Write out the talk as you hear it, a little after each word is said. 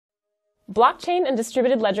Blockchain and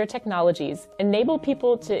distributed ledger technologies enable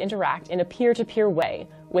people to interact in a peer-to-peer way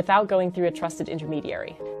without going through a trusted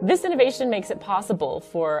intermediary. This innovation makes it possible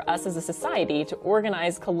for us as a society to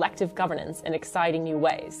organize collective governance in exciting new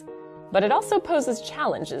ways. But it also poses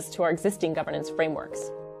challenges to our existing governance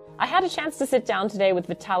frameworks. I had a chance to sit down today with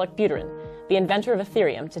Vitalik Buterin, the inventor of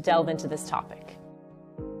Ethereum, to delve into this topic.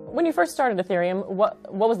 When you first started Ethereum, what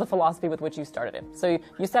was the philosophy with which you started it? So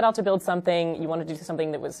you set out to build something, you wanted to do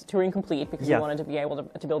something that was Turing complete because you wanted to be able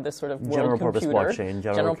to build this sort of world computer,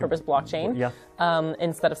 general purpose blockchain,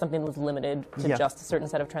 instead of something that was limited to just a certain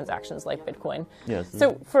set of transactions like Bitcoin. Yes.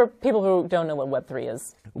 So for people who don't know what Web3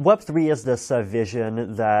 is. Web3 is this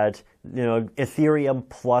vision that Ethereum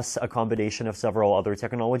plus a combination of several other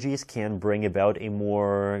technologies can bring about a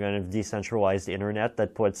more kind of decentralized internet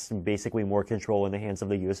that puts basically more control in the hands of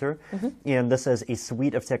the user. And this is a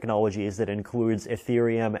suite of technologies that includes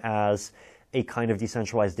Ethereum as a kind of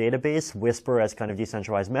decentralized database, Whisper as kind of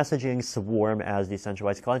decentralized messaging, Swarm as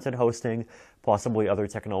decentralized content hosting, possibly other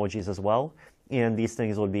technologies as well. And these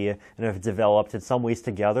things will be kind of developed in some ways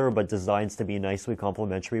together, but designed to be nicely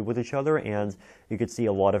complementary with each other. And you could see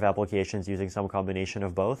a lot of applications using some combination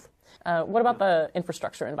of both. What about the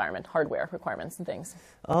infrastructure environment, hardware requirements and things?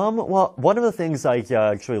 Well, one of the things I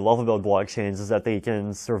actually love about blockchains is that they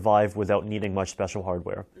can survive without needing much special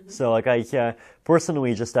hardware. So like I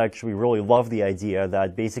personally just actually really love the idea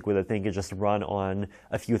that basically the thing could just run on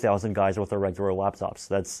a few thousand guys with their regular laptops.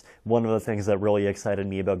 That's one of the things that really excited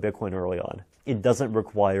me about Bitcoin early on. It doesn't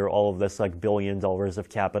require all of this like $1 billion of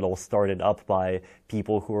capital started up by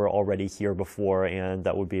people who are already here before, and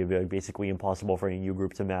that would be basically impossible for any new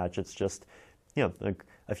group to match. It's just, like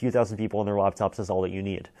a few thousand people on their laptops is all that you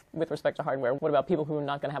need. With respect to hardware, what about people who are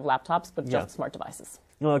not going to have laptops, but just smart devices?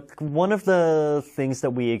 Look, one of the things that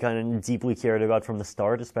we kind of deeply cared about from the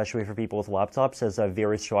start, especially for people with laptops, is a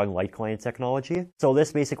very strong light client technology. So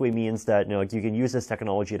this basically means that you can use this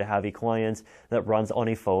technology to have a client that runs on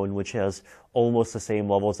a phone, which has almost the same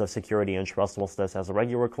levels of security and trustworthiness as a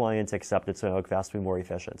regular client, except it's vastly more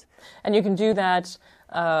efficient. And you can do that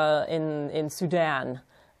in Sudan.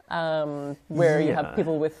 Where you have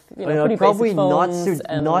people with pretty probably basic phones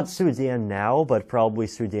not Sudan now, but probably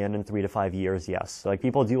Sudan in 3 to 5 years. Yes, like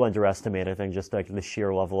people do underestimate, I think, just like the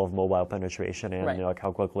sheer level of mobile penetration and like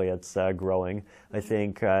how quickly it's growing. I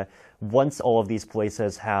think once all of these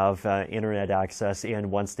places have internet access,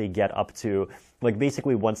 and once they get up to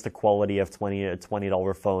basically once the quality of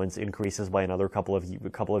 $20 phones increases by another couple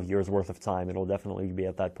of years worth of time, it'll definitely be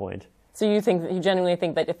at that point. So you genuinely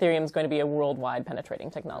think that Ethereum is going to be a worldwide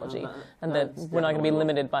penetrating technology, and that we're not going to be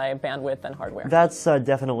limited by bandwidth and hardware? That's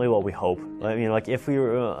definitely what we hope. I mean, like if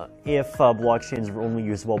blockchains were only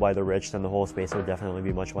usable by the rich, then the whole space would definitely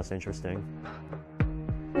be much less interesting.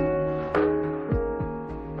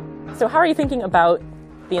 So how are you thinking about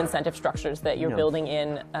the incentive structures that you're building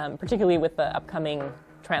in, particularly with the upcoming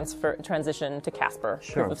transition to Casper,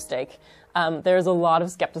 proof of stake? There's a lot of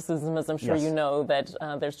skepticism, as I'm sure you know, that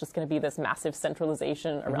there's just going to be this massive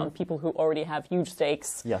centralization around people who already have huge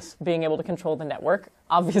stakes being able to control the network.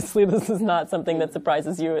 Obviously, this is not something that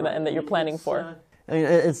surprises you and that you're planning for. I mean,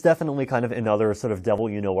 it's definitely kind of another sort of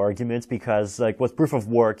devil-you-know argument, because like with proof of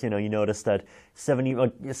work, you notice that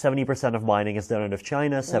 70% of mining is done out of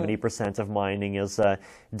China, 70% of mining is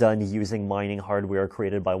done using mining hardware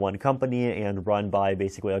created by one company and run by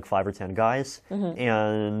basically like 5 or 10 guys.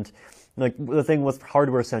 And like the thing with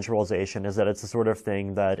hardware centralization is that it's the sort of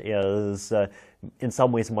thing that is in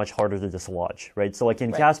some ways much harder to dislodge, right? So like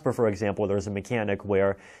in Casper, for example, there's a mechanic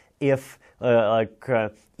where if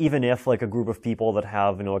even if like a group of people that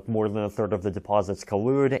have like more than a third of the deposits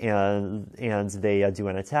collude and they do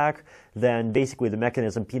an attack, then basically the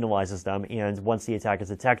mechanism penalizes them, and once the attack is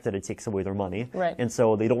detected, it takes away their money, and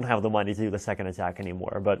so they don't have the money to do the second attack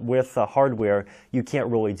anymore. But with hardware, you can't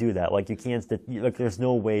really do that. Like you can't, there's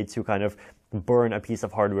no way to kind of burn a piece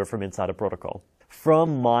of hardware from inside a protocol.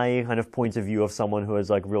 From my kind of point of view of someone who has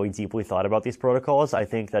like really deeply thought about these protocols, I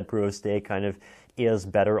think that proof of stake kind of is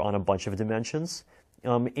better on a bunch of dimensions.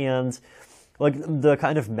 And like the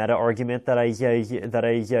kind of meta argument that I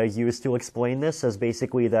use to explain this is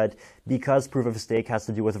basically that because proof of stake has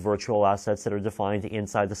to do with virtual assets that are defined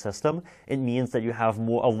inside the system, it means that you have a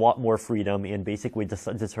lot more freedom in basically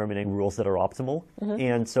determining rules that are optimal.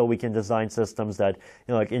 And so we can design systems that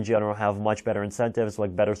like in general have much better incentives,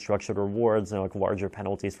 like better structured rewards, and like larger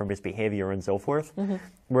penalties for misbehavior and so forth.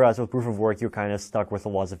 Whereas with proof of work, you're kind of stuck with the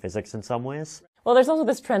laws of physics in some ways. Well, there's also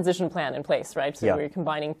this transition plan in place, right? So we're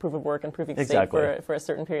combining proof of work and proof of stake for a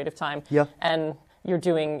certain period of time. And you're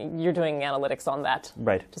doing analytics on that,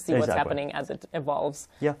 right, to see what's happening as it evolves.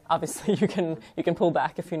 Yeah. Obviously, you can pull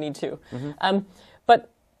back if you need to.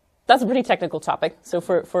 But that's a pretty technical topic. So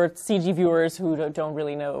for CG viewers who don't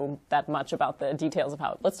really know that much about the details of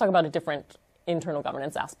how, let's talk about a different internal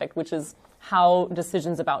governance aspect, which is how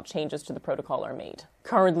decisions about changes to the protocol are made.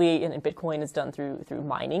 Currently, in Bitcoin is done through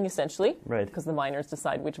mining, essentially, right, because the miners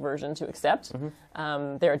decide which version to accept.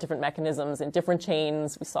 There are different mechanisms in different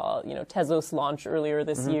chains. We saw, Tezos launch earlier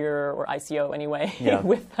this year, or ICO anyway,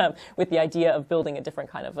 with the idea of building a different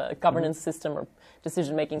kind of a governance system or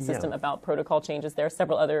decision-making system about protocol changes. There are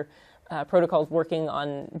several other protocols working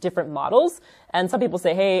on different models. And some people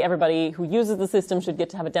say, hey, everybody who uses the system should get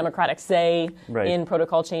to have a democratic say in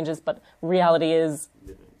protocol changes. But reality is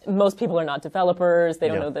most people are not developers. They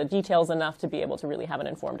don't know the details enough to be able to really have an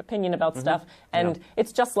informed opinion about stuff. And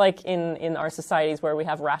it's just like in our societies where we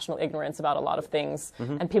have rational ignorance about a lot of things,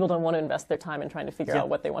 and people don't want to invest their time in trying to figure out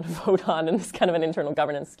what they want to vote on in this kind of an internal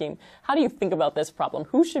governance scheme. How do you think about this problem?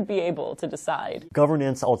 Who should be able to decide?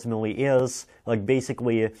 Governance ultimately is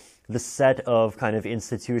basically the set of kind of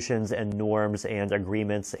institutions and norms and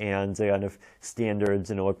agreements and kind of standards,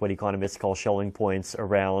 what economists call Schelling points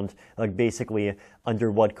around, basically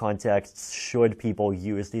under what contexts should people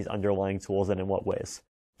use these underlying tools and in what ways.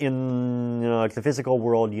 In the physical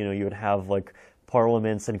world, you would have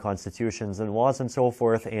parliaments and constitutions and laws and so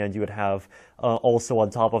forth, and you would have also on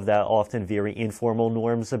top of that often very informal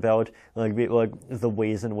norms about the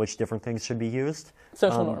ways in which different things should be used.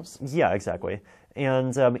 Social norms. Yeah, exactly.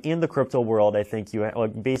 And in the crypto world, I think you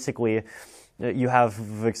basically you have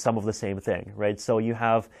some of the same thing, right? So you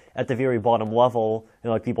have at the very bottom level,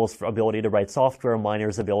 people's ability to write software,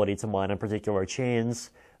 miners' ability to mine on particular chains,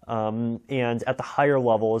 and at the higher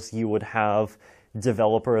levels, you would have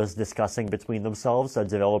developers discussing between themselves,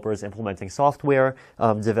 developers implementing software,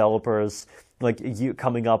 developers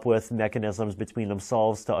coming up with mechanisms between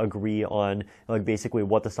themselves to agree on basically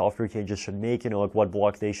what the software changes should make, what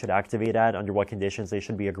block they should activate at, under what conditions they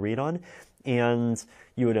should be agreed on. And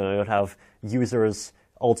you would have users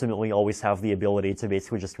ultimately always have the ability to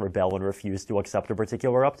basically just rebel and refuse to accept a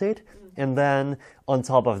particular update. And then on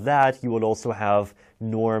top of that, you would also have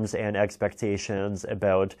norms and expectations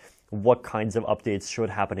about what kinds of updates should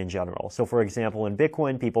happen in general. So for example, in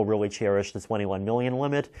Bitcoin, people really cherish the 21 million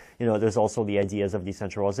limit. There's also the ideas of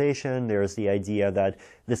decentralization. There's the idea that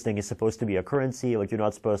this thing is supposed to be a currency. You're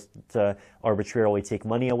not supposed to arbitrarily take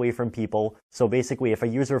money away from people. So basically, if a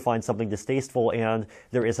user finds something distasteful and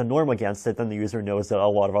there is a norm against it, then the user knows that a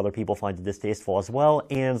lot of other people find it distasteful as well.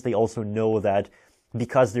 And they also know that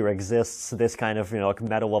because there exists this kind of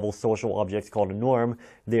meta-level social object called a norm,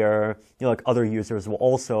 there other users will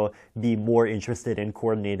also be more interested in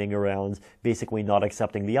coordinating around basically not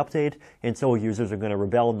accepting the update, and so users are going to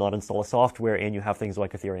rebel, not install software, and you have things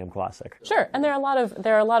like Ethereum Classic. Sure, and there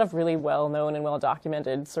are a lot of really well-known and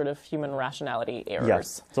well-documented sort of human rationality errors.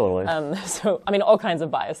 Yes, totally. So all kinds of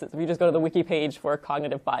biases. If you just go to the wiki page for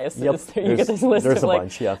cognitive biases, you get this list of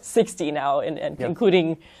bunch, 60 now, and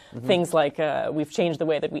including things like we've changed the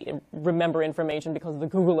way that we remember information because of the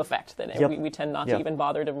Google effect, that we tend not to even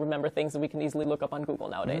bother to remember things that we can easily look up on Google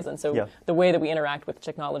nowadays. And so the way that we interact with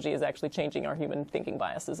technology is actually changing our human thinking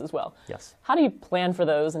biases as well. Yes. How do you plan for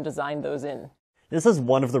those and design those in? This is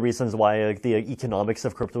one of the reasons why the economics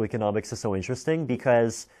of crypto economics is so interesting,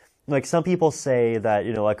 because some people say that,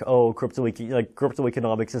 crypto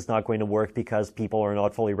economics is not going to work because people are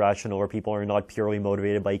not fully rational or people are not purely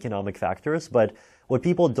motivated by economic factors. But what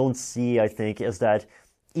people don't see, I think, is that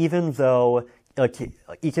even though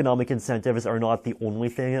economic incentives are not the only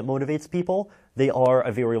thing that motivates people, they are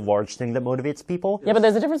a very large thing that motivates people. Yeah, but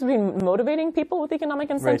there's a difference between motivating people with economic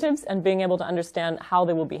incentives and being able to understand how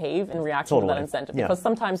they will behave in reaction to that incentive. Because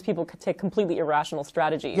sometimes people could take completely irrational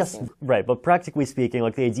strategies. Yes, right. But practically speaking,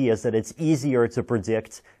 the idea is that it's easier to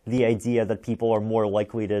predict the idea that people are more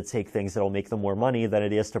likely to take things that will make them more money than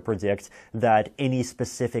it is to predict that any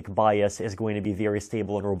specific bias is going to be very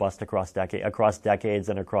stable and robust across decades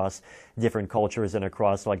and across different cultures and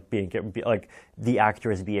across the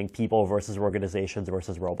actors being people versus organizations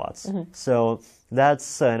versus robots. So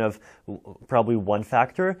that's kind of probably one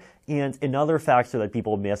factor. And another factor that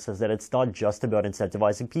people miss is that it's not just about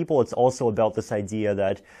incentivizing people. It's also about this idea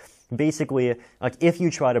that basically, if you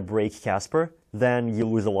try to break Casper, then you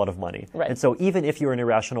lose a lot of money. Right. And so even if you're an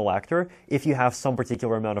irrational actor, if you have some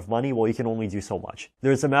particular amount of money, well, you can only do so much.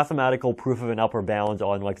 There's a mathematical proof of an upper bound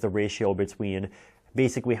on the ratio between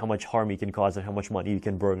basically how much harm you can cause and how much money you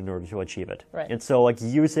can burn in order to achieve it. Right. And so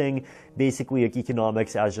using basically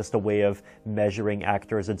economics as just a way of measuring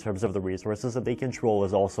actors in terms of the resources that they control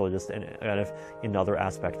is also just kind of another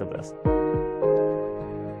aspect of this.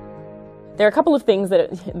 There are a couple of things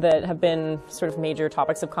that have been sort of major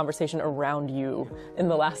topics of conversation around you in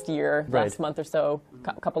the last year, last month or so,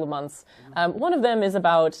 couple of months. One of them is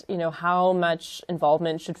about, how much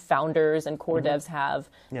involvement should founders and core devs have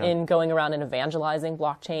in going around and evangelizing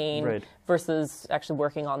blockchain versus actually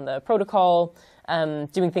working on the protocol.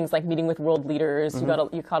 Doing things like meeting with world leaders.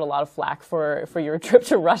 You caught a lot of flack for your trip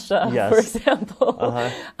to Russia, for example.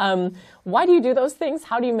 Why do you do those things?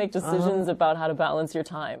 How do you make decisions about how to balance your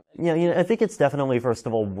time? Yeah, I think it's definitely, first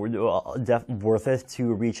of all, worth it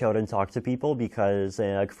to reach out and talk to people because,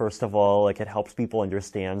 first of all, it helps people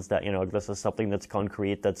understand that, this is something that's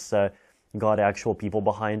concrete, that's got actual people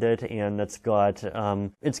behind it, and it's got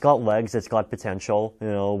legs, it's got potential.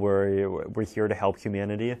 We're here to help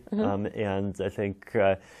humanity, and I think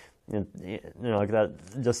that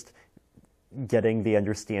just getting the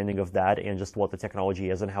understanding of that and just what the technology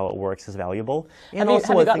is and how it works is valuable. And have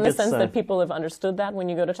you gotten the sense that people have understood that when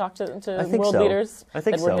you go to talk to world leaders? I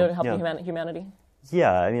think that we're here to help humanity.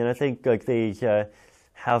 Yeah, I think they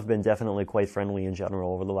have been definitely quite friendly in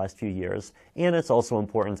general over the last few years. And it's also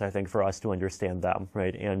important, I think, for us to understand them,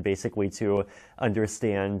 right? And basically to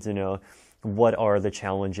understand, what are the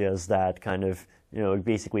challenges that kind of,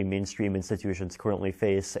 basically mainstream institutions currently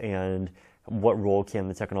face and what role can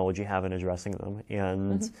the technology have in addressing them.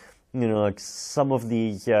 And, some of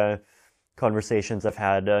the conversations I've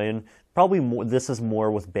had, and probably more, this is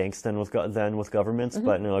more with banks than with governments,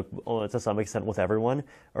 but to some extent with everyone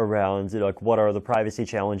around what are the privacy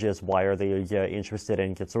challenges, why are they interested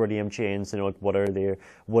in consortium chains,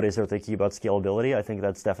 what is their thinking about scalability. I think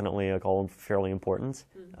that's definitely all fairly important,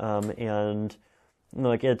 and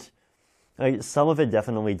some of it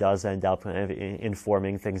definitely does end up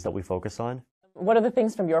informing things that we focus on. What are the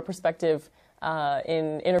things from your perspective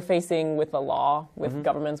in interfacing with the law, with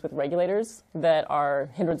governments, with regulators that are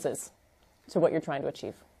hindrances to what you're trying to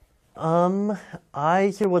achieve?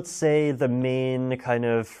 I would say the main kind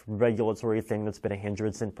of regulatory thing that's been a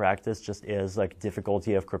hindrance in practice just is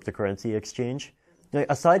difficulty of cryptocurrency exchange.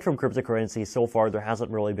 Aside from cryptocurrency, so far there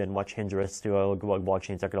hasn't really been much hindrance to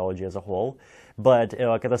blockchain technology as a whole. But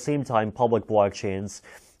at the same time, public blockchains,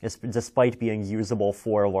 despite being usable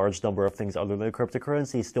for a large number of things other than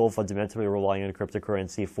cryptocurrency, still fundamentally relying on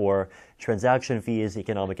cryptocurrency for transaction fees,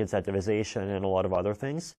 economic incentivization, and a lot of other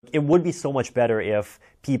things. It would be so much better if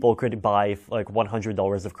people could buy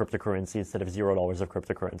 $100 of cryptocurrency instead of $0 of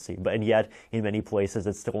cryptocurrency. And yet, in many places,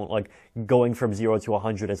 it's still going from 0 to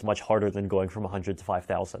 100 is much harder than going from 100 to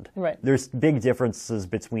 5,000. Right. There's big differences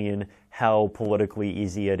between how politically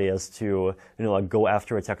easy it is to go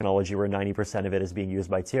after a technology where 90% of it is being used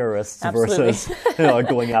by terrorists versus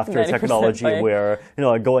going after a technology where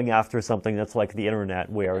going after something that's like the internet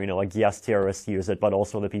where yes, terrorists use it, but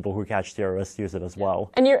also the people who catch terrorists use it as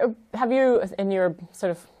well. And have you in your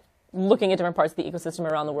sort of looking at different parts of the ecosystem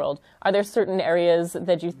around the world, are there certain areas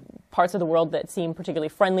parts of the world that seem particularly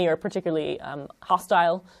friendly or particularly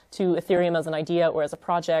hostile to Ethereum as an idea or as a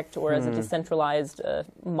project or as a decentralized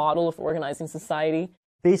model of organizing society?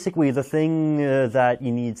 Basically, the thing that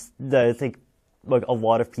you need, that I think a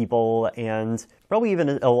lot of people and probably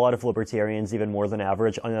even a lot of libertarians, even more than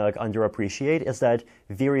average, underappreciate is that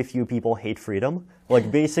very few people hate freedom.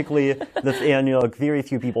 Basically, very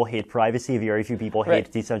few people hate privacy, very few people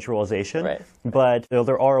hate decentralization. Right. But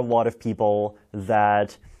there are a lot of people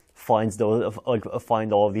that find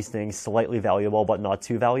all of these things slightly valuable, but not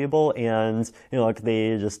too valuable, and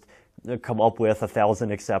they just come up with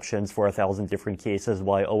 1,000 exceptions for 1,000 different cases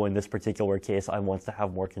why, in this particular case, I want to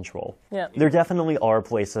have more control. Yeah. There definitely are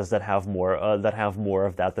places that have more of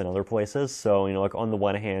that than other places. So, on the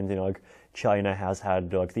one hand, China has had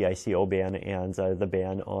the ICO ban and the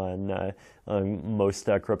ban on most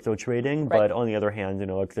crypto trading. Right. But on the other hand,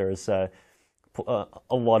 there's a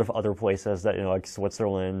lot of other places that, like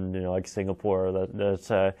Switzerland, Singapore,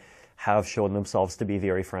 that have shown themselves to be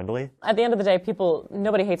very friendly. At the end of the day,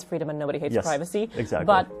 nobody hates freedom and nobody hates privacy. Exactly.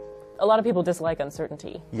 But a lot of people dislike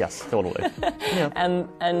uncertainty. Yes, totally. Yeah.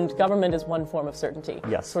 And government is one form of certainty.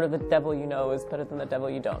 Yes. Sort of the devil you know is better than the devil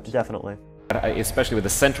you don't. Definitely. Especially with a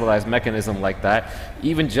centralized mechanism like that,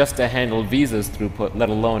 even just to handle visas throughput, let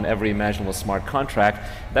alone every imaginable smart contract,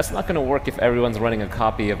 that's not going to work if everyone's running a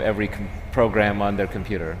copy of every program on their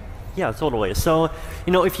computer. Yeah, totally. So,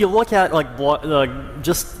 if you look at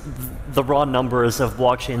just the raw numbers of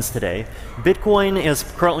blockchains today, Bitcoin is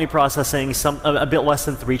currently processing a bit less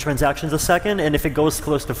than 3 transactions a second, and if it goes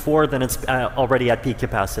close to 4, then it's already at peak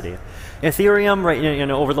capacity. Ethereum,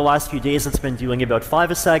 over the last few days, it's been doing about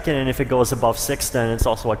 5 a second, and if it goes above 6, then it's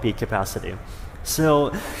also at peak capacity.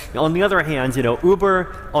 So on the other hand,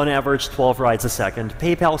 Uber on average 12 rides a second,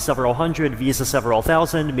 PayPal several hundred, Visa several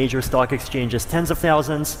thousand, major stock exchanges tens of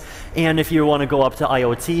thousands, and if you want to go up to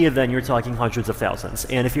IoT, then you're talking hundreds of thousands.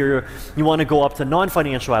 And if you want to go up to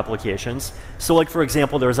non-financial applications, so like for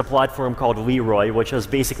example, there's a platform called Leroy, which is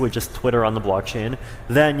basically just Twitter on the blockchain,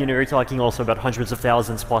 then you're talking also about hundreds of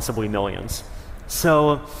thousands, possibly millions.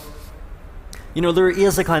 So there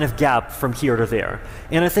is a kind of gap from here to there.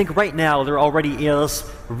 And I think right now there already is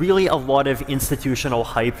really a lot of institutional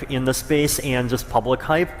hype in the space and just public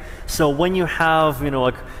hype. So when you have,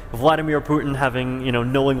 like Vladimir Putin having,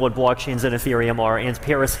 knowing what blockchains and Ethereum are, and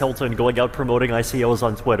Paris Hilton going out promoting ICOs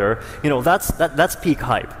on Twitter, that's peak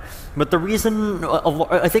hype. But the reason,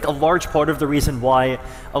 I think a large part of the reason why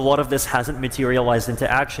a lot of this hasn't materialized into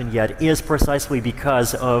action yet is precisely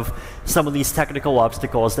because of some of these technical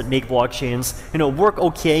obstacles that make blockchains, work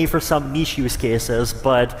okay for some niche use cases,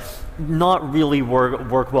 but not really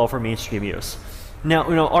work well for mainstream use. Now,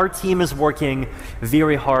 our team is working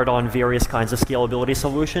very hard on various kinds of scalability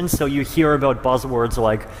solutions. So you hear about buzzwords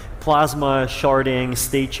like plasma, sharding,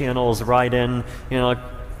 state channels, write-in,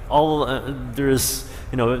 there's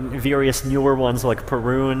various newer ones like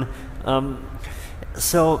Perun.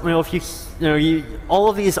 So if all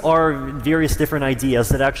of these are various different ideas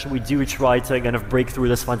that actually do try to kind of break through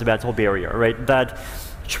this fundamental barrier, right? That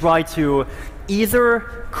try to either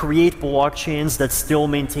create blockchains that still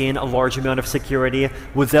maintain a large amount of security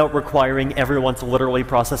without requiring everyone to literally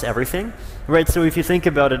process everything, right? So if you think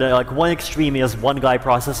about it, like one extreme is one guy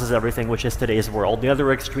processes everything, which is today's world. The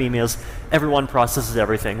other extreme is everyone processes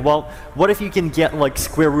everything. Well, what if you can get like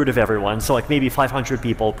square root of everyone, so like maybe 500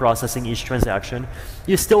 people processing each transaction?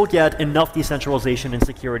 You still get enough decentralization and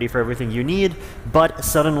security for everything you need, but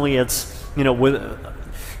suddenly it's,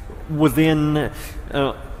 within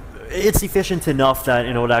it's efficient enough that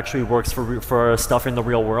it actually works for stuff in the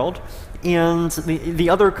real world. And the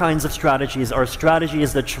other kinds of strategies are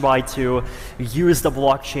strategies that try to use the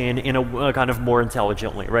blockchain in a kind of more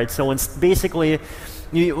intelligently, right? So it's basically,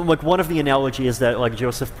 like one of the analogies that like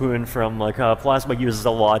Joseph Poon from Plasma uses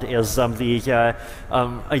a lot is the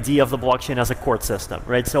idea of the blockchain as a court system,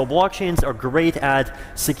 right? So blockchains are great at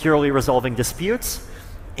securely resolving disputes,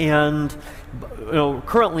 and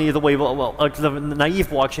currently the way the naive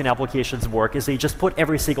blockchain applications work is they just put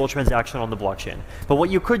every single transaction on the blockchain. But what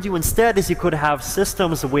you could do instead is you could have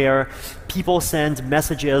systems where people send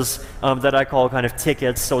messages that I call kind of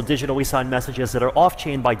tickets, so digitally signed messages that are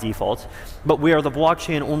off-chain by default, but where the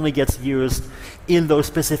blockchain only gets used in those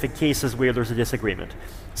specific cases where there's a disagreement.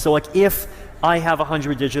 So like if I have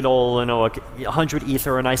 100 digital, 100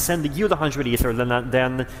 ether, and I send you the 100 ether,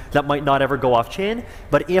 then that might not ever go off chain.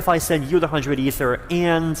 But if I send you the 100 ether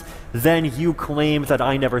and then you claim that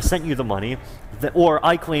I never sent you the money, or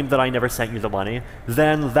I claim that I never sent you the money,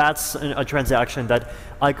 then that's a transaction that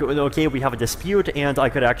I could, we have a dispute, and I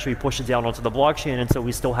could actually push it down onto the blockchain, and so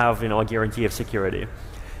we still have a guarantee of security.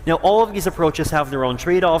 Now, all of these approaches have their own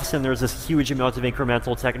trade-offs, and there's this huge amount of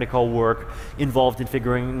incremental technical work involved in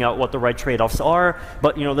figuring out what the right trade-offs are,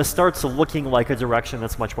 but this starts looking like a direction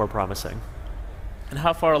that's much more promising. And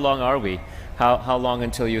how far along are we? How long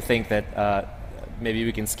until you think that maybe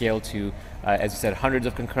we can scale to, as you said, hundreds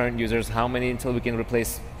of concurrent users? How many until we can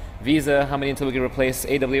replace Visa? How many until we can replace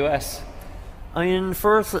AWS? I mean,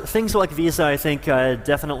 for things like Visa, I think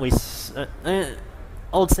definitely, I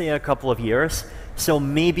would say a couple of years. So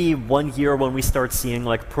maybe 1 year when we start seeing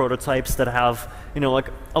like prototypes that have, like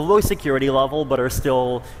a low security level, but are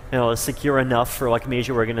still, secure enough for like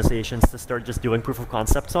major organizations to start just doing proof of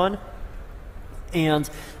concepts on. And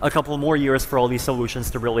a couple more years for all these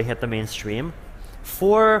solutions to really hit the mainstream.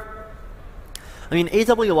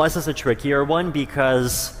 AWS is a trickier one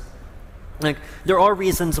because there are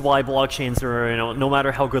reasons why blockchains are, no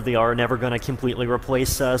matter how good they are, never going to completely replace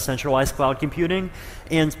centralized cloud computing.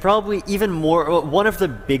 And probably even more, one of the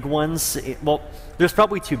big ones, well, there's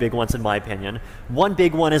probably two big ones in my opinion. One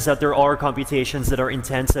big one is that there are computations that are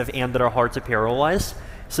intensive and that are hard to parallelize.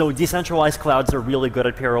 So decentralized clouds are really good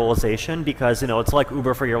at parallelization because it's like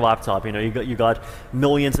Uber for your laptop. You got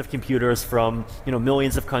millions of computers from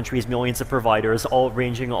millions of countries, millions of providers, all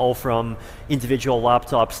ranging from individual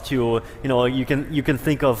laptops to you can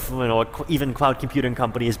think of even cloud computing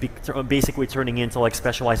companies basically turning into like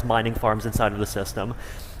specialized mining farms inside of the system.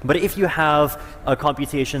 But if you have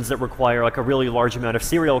computations that require like a really large amount of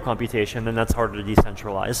serial computation, then that's harder to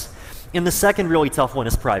decentralize. And the second really tough one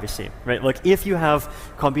is privacy, right? Like if you have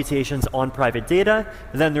computations on private data,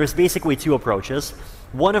 then there's basically two approaches.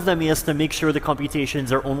 One of them is to make sure the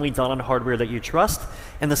computations are only done on hardware that you trust,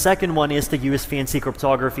 and the second one is to use fancy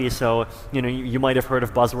cryptography. So, you might have heard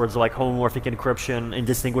of buzzwords like homomorphic encryption,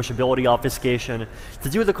 indistinguishability obfuscation to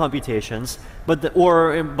do the computations. But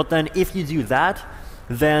then if you do that,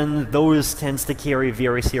 then those tends to carry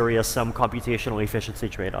very serious computational efficiency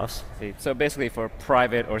trade-offs. So basically for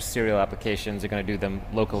private or serial applications, you're going to do them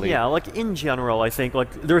locally? Yeah, like in general, I think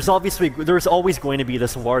there's always going to be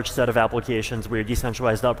this large set of applications where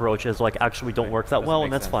decentralized approaches actually don't work that well,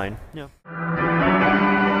 and that's fine. Yeah.